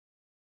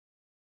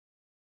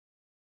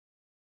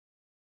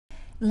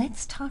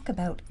Let's talk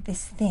about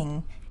this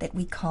thing that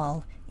we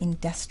call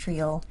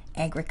industrial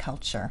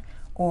agriculture,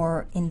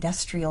 or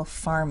industrial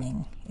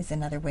farming is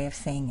another way of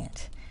saying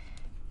it.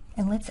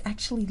 And let's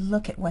actually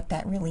look at what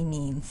that really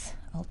means.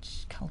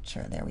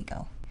 Culture, there we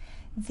go.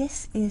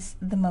 This is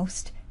the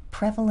most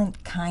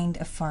prevalent kind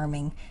of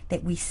farming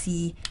that we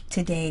see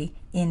today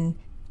in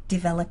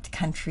developed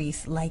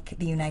countries like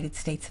the United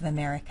States of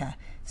America.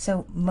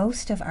 So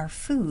most of our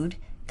food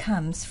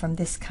comes from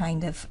this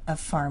kind of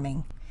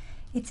farming.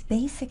 It's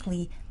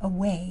basically a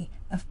way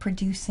of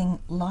producing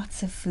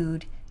lots of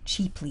food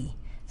cheaply.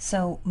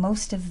 So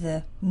most of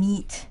the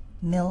meat,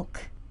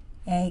 milk,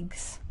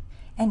 eggs,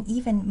 and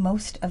even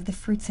most of the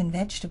fruits and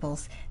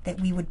vegetables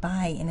that we would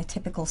buy in a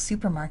typical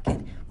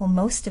supermarket, well,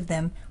 most of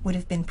them would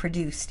have been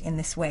produced in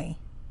this way.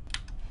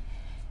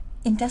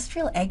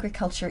 Industrial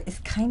agriculture is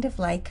kind of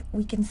like,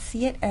 we can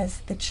see it as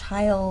the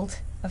child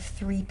of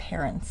three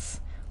parents,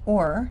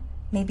 or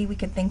maybe we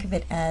could think of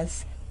it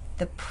as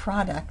the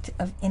product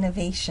of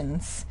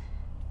innovations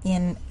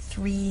in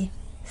three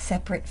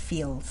separate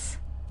fields.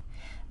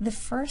 The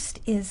first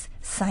is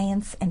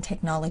science and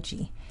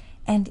technology,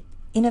 and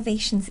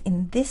innovations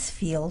in this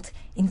field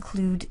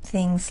include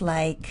things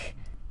like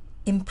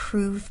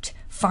improved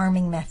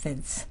farming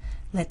methods,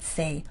 let's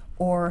say,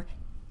 or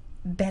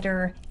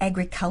better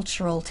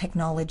agricultural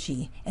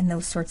technology and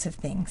those sorts of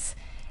things.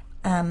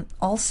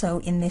 Also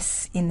in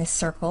this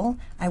circle,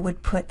 I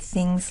would put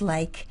things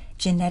like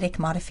genetic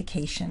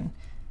modification.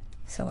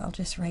 So I'll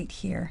just write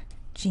here,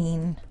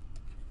 gene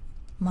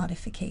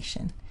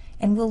modification.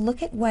 And we'll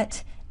look at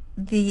what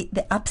the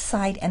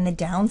upside and the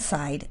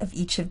downside of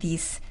each of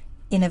these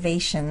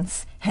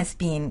innovations has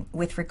been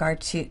with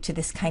regard to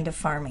this kind of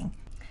farming.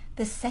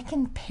 The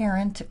second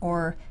parent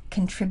or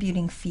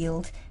contributing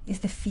field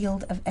is the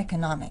field of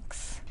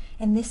economics.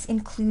 And this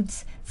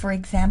includes, for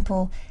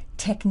example,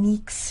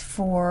 techniques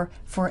for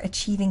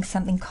achieving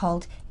something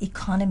called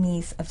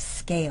economies of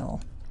scale.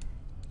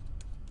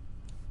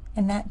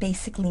 And that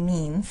basically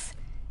means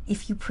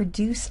if you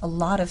produce a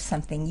lot of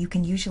something, you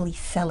can usually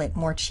sell it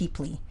more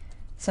cheaply.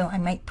 So I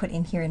might put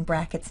in here in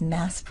brackets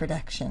mass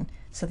production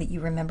so that you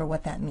remember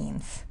what that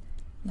means.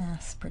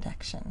 Mass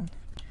production.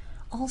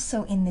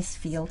 Also in this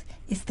field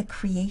is the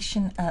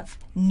creation of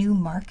new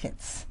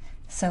markets.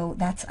 So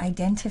that's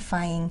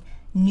identifying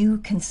new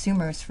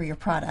consumers for your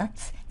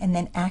products and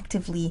then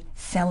actively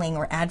selling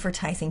or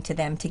advertising to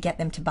them to get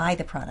them to buy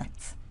the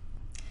products.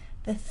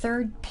 The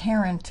third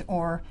parent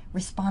or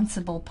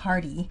responsible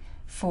party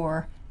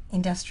for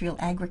industrial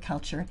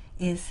agriculture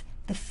is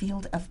the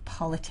field of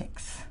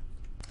politics.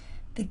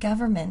 The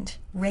government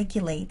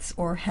regulates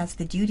or has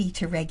the duty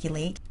to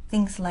regulate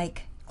things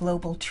like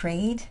global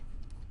trade,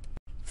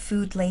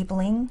 food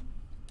labeling,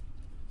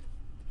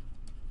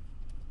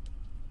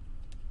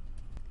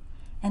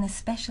 and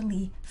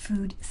especially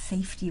food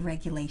safety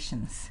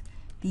regulations.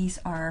 These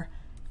are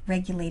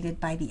regulated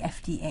by the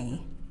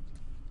FDA.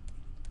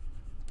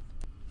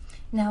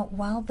 Now,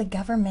 while the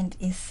government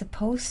is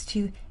supposed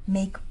to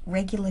make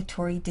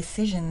regulatory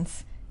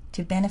decisions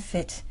to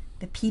benefit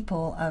the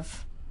people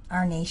of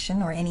our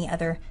nation or any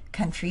other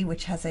country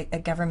which has a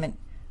government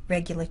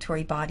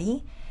regulatory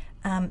body,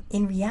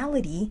 in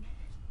reality,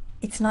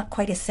 it's not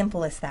quite as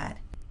simple as that.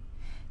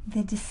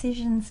 The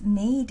decisions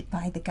made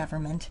by the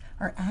government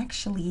are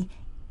actually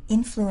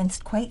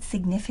influenced quite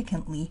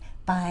significantly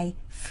by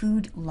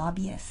food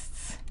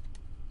lobbyists.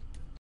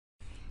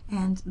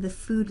 And the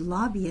food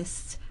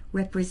lobbyists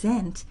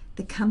represent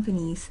the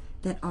companies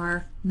that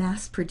are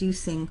mass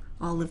producing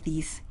all of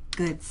these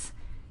goods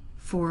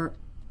for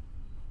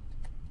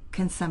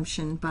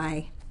consumption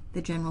by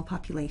the general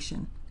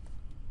population.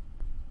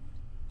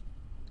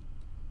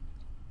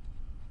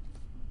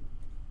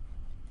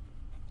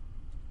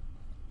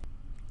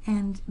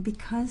 And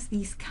because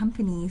these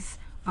companies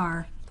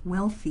are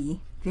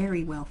wealthy,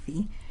 very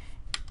wealthy,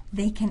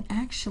 they can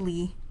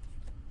actually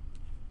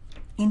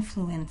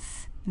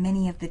influence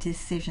many of the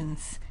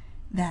decisions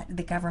that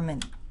the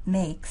government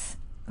makes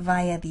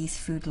via these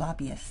food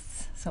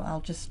lobbyists. So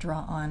I'll just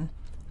draw on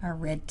our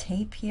red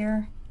tape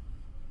here.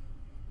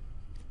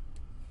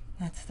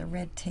 That's the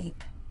red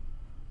tape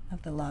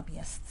of the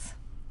lobbyists.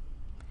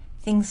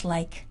 Things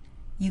like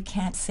you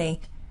can't say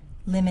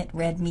limit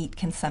red meat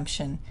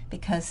consumption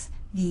because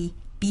the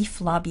beef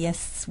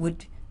lobbyists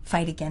would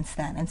fight against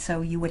that, and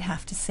so you would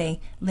have to say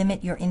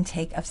limit your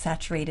intake of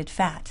saturated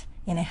fat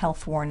in a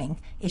health warning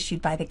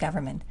issued by the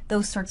government.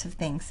 Those sorts of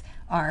things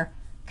are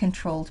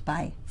controlled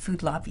by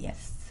food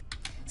lobbyists.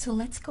 So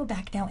let's go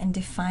back now and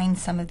define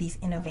some of these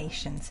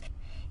innovations.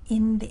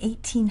 In the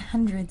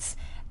 1800s,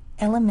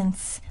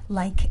 elements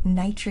like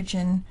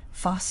nitrogen,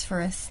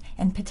 phosphorus,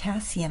 and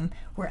potassium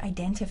were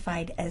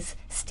identified as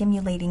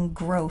stimulating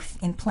growth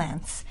in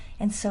plants.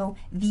 And so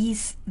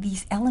these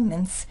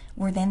elements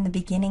were then the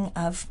beginning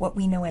of what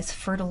we know as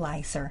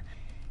fertilizer.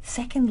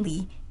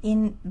 Secondly,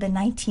 in the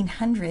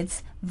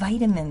 1900s,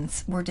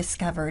 vitamins were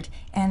discovered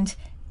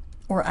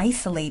or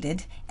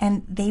isolated,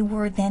 and they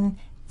were then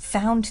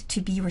found to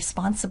be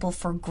responsible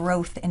for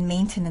growth and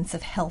maintenance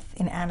of health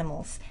in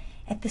animals.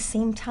 At the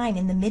same time,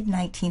 in the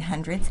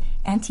mid-1900s,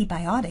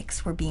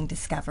 antibiotics were being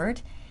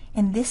discovered,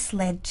 and this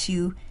led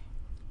to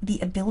the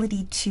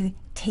ability to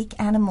take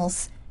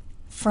animals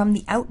from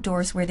the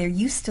outdoors where they're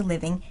used to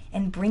living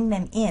and bring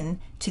them in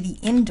to the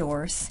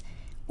indoors,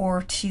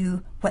 or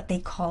to what they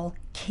call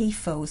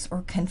CAFOs,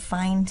 or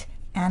confined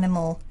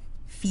animal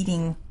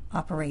feeding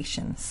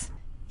operations.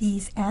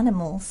 These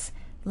animals,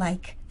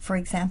 like, for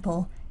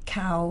example,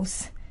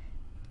 cows,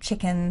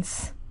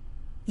 chickens,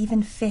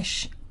 even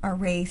fish, are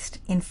raised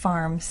in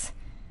farms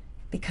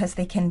because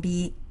they can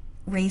be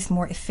raised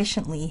more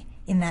efficiently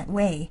in that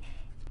way.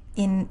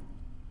 In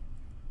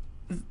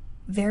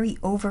very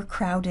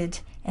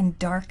overcrowded and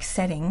dark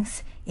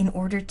settings, in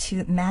order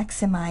to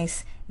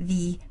maximize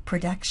the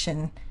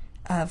production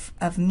of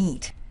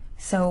meat.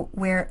 So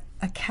where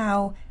a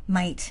cow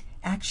might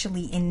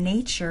actually in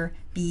nature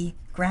be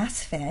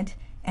grass-fed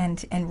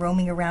and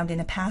roaming around in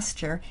a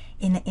pasture,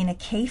 in a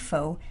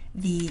CAFO,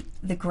 the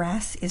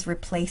grass is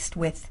replaced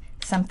with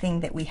something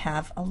that we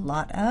have a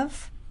lot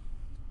of.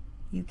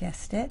 You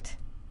guessed it.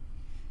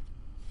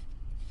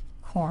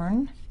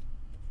 Corn.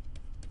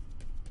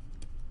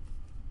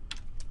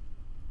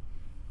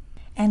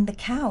 And the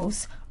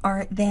cows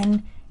are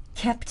then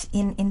kept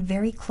in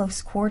very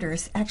close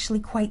quarters, actually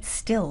quite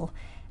still,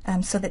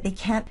 so that they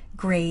can't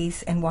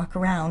graze and walk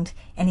around,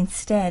 and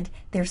instead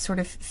they're sort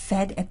of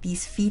fed at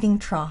these feeding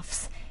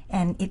troughs,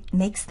 and it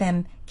makes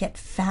them get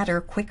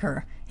fatter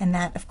quicker, and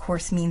that of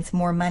course means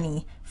more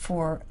money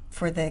for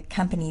the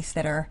companies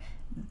that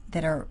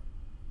are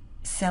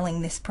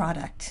selling this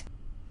product.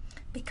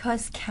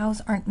 Because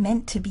cows aren't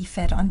meant to be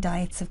fed on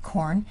diets of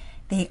corn,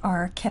 they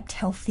are kept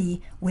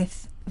healthy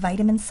with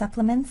vitamin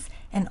supplements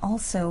and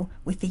also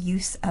with the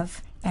use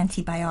of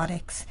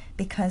antibiotics,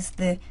 because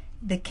the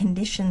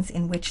conditions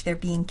in which they're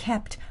being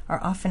kept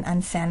are often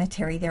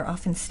unsanitary. They're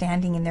often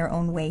standing in their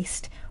own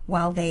waste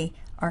while they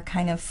are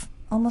kind of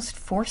almost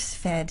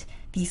force-fed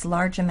these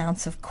large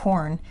amounts of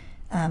corn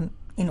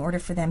in order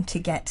for them to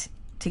get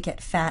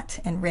fat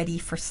and ready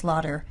for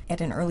slaughter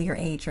at an earlier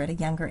age or at a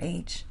younger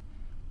age.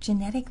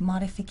 Genetic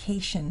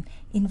modification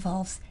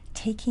involves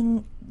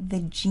taking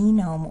the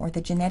genome or the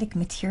genetic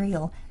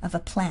material of a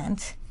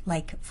plant,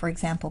 like for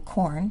example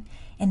corn,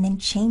 and then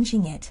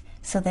changing it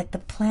so that the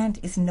plant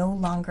is no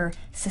longer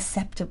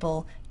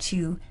susceptible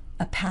to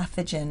a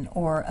pathogen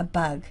or a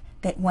bug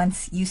that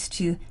once used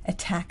to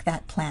attack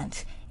that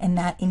plant, and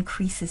that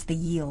increases the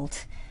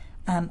yield.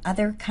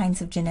 Other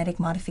kinds of genetic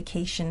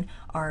modification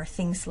are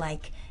things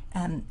like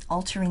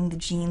altering the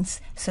genes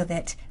so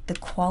that the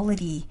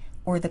quality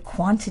or the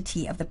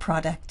quantity of the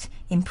product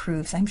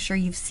improves. I'm sure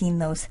you've seen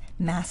those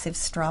massive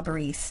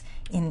strawberries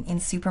in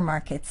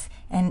supermarkets,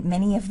 and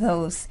many of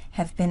those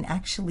have been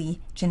actually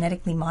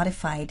genetically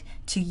modified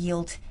to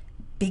yield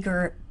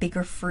bigger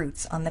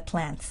fruits on the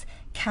plants.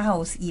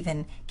 Cows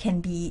even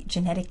can be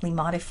genetically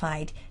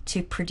modified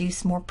to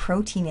produce more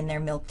protein in their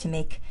milk to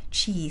make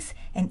cheese,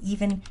 and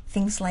even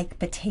things like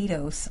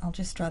potatoes. I'll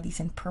just draw these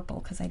in purple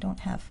because I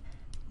don't have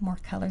more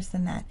colors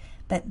than that,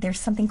 but there's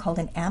something called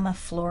an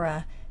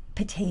amiflora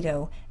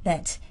potato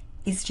that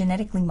is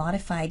genetically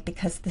modified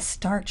because the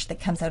starch that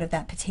comes out of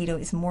that potato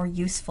is more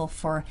useful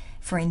for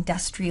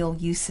industrial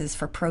uses,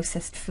 for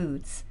processed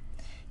foods.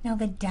 Now,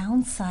 the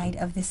downside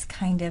of this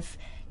kind of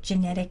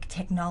genetic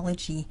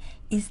technology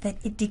is that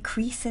it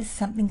decreases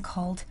something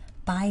called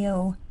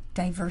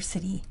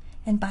biodiversity.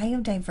 And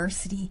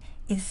biodiversity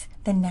is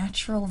the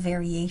natural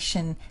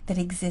variation that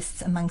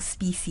exists among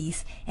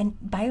species. And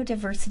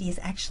biodiversity is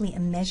actually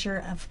a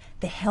measure of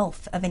the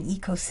health of an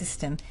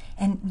ecosystem.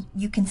 And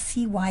you can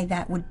see why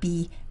that would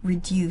be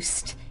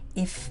reduced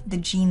if the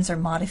genes are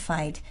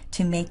modified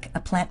to make a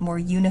plant more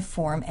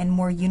uniform and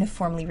more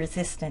uniformly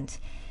resistant.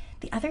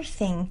 The other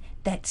thing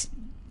that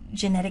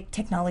genetic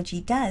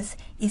technology does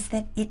is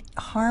that it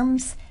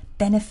harms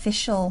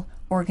beneficial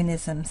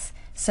organisms.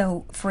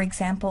 So, for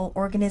example,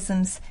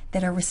 organisms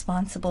that are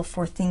responsible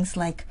for things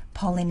like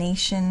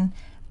pollination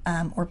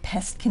or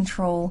pest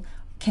control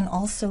can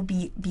also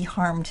be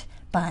harmed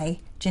by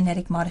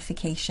genetic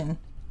modification.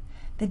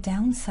 The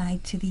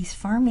downside to these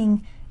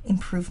farming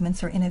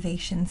improvements or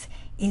innovations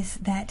is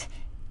that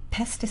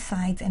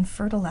pesticides and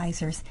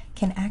fertilizers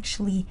can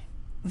actually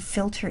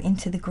filter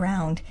into the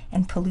ground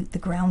and pollute the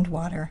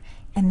groundwater,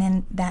 and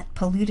then that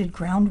polluted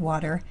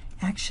groundwater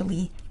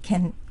actually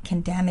can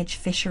damage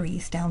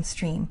fisheries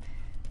downstream.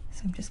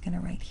 So I'm just going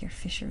to write here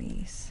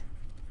fisheries.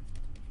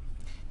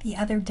 The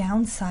other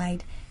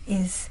downside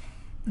is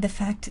the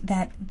fact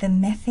that the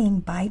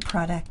methane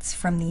byproducts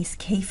from these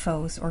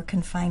CAFOs, or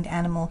confined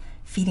animal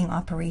feeding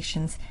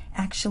operations,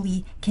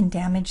 actually can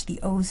damage the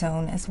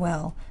ozone as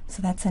well.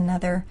 So that's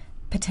another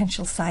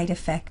potential side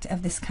effect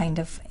of this kind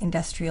of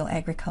industrial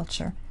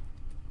agriculture.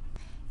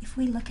 If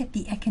we look at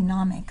the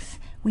economics,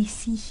 we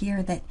see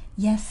here that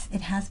yes,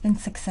 it has been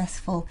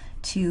successful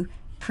to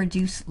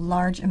produce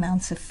large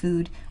amounts of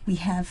food. We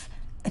have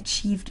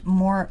achieved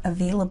more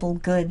available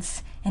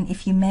goods, and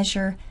if you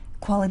measure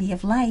quality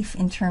of life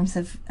in terms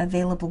of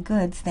available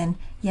goods, then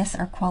yes,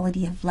 our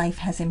quality of life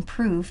has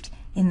improved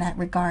in that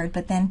regard.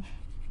 But then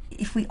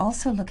if we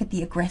also look at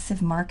the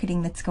aggressive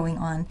marketing that's going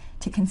on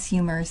to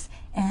consumers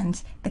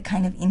and the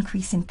kind of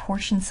increase in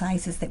portion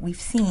sizes that we've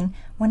seen,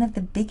 one of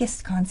the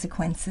biggest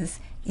consequences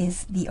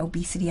is the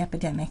obesity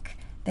epidemic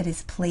that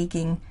is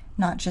plaguing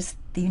not just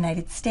the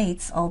United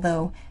States,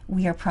 although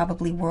we are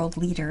probably world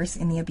leaders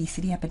in the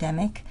obesity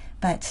epidemic,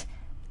 but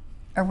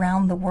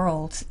around the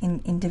world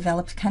in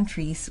developed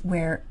countries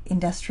where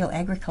industrial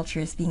agriculture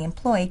is being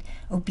employed,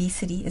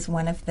 obesity is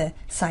one of the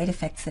side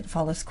effects that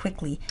follows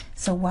quickly.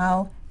 So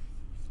while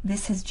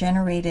this has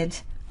generated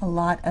a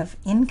lot of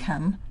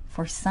income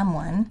for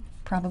someone,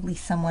 probably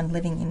someone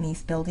living in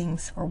these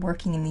buildings or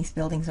working in these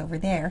buildings over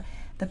there,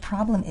 the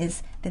problem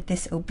is that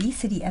this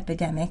obesity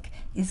epidemic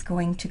is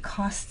going to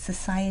cost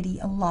society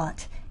a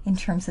lot in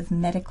terms of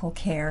medical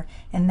care,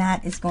 and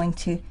that is going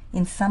to,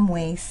 in some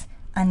ways,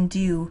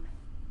 undo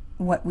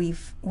what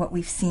we've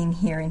seen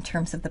here in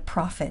terms of the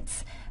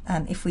profits,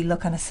 if we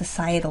look on a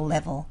societal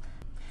level.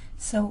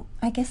 So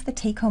I guess the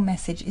take-home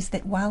message is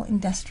that while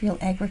industrial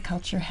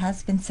agriculture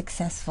has been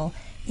successful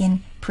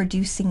in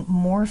producing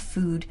more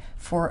food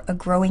for a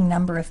growing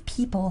number of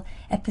people,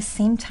 at the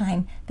same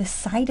time, the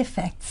side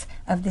effects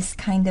of this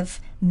kind of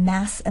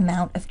mass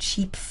amount of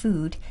cheap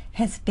food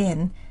has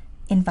been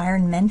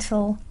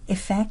environmental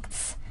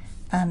effects,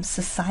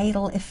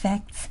 societal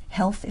effects,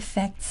 health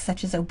effects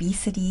such as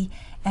obesity,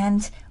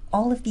 and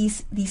all of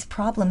these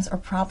problems are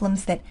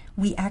problems that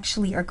we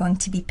actually are going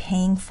to be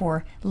paying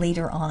for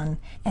later on.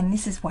 And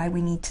this is why we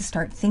need to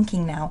start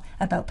thinking now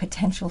about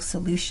potential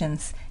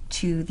solutions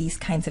to these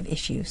kinds of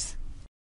issues.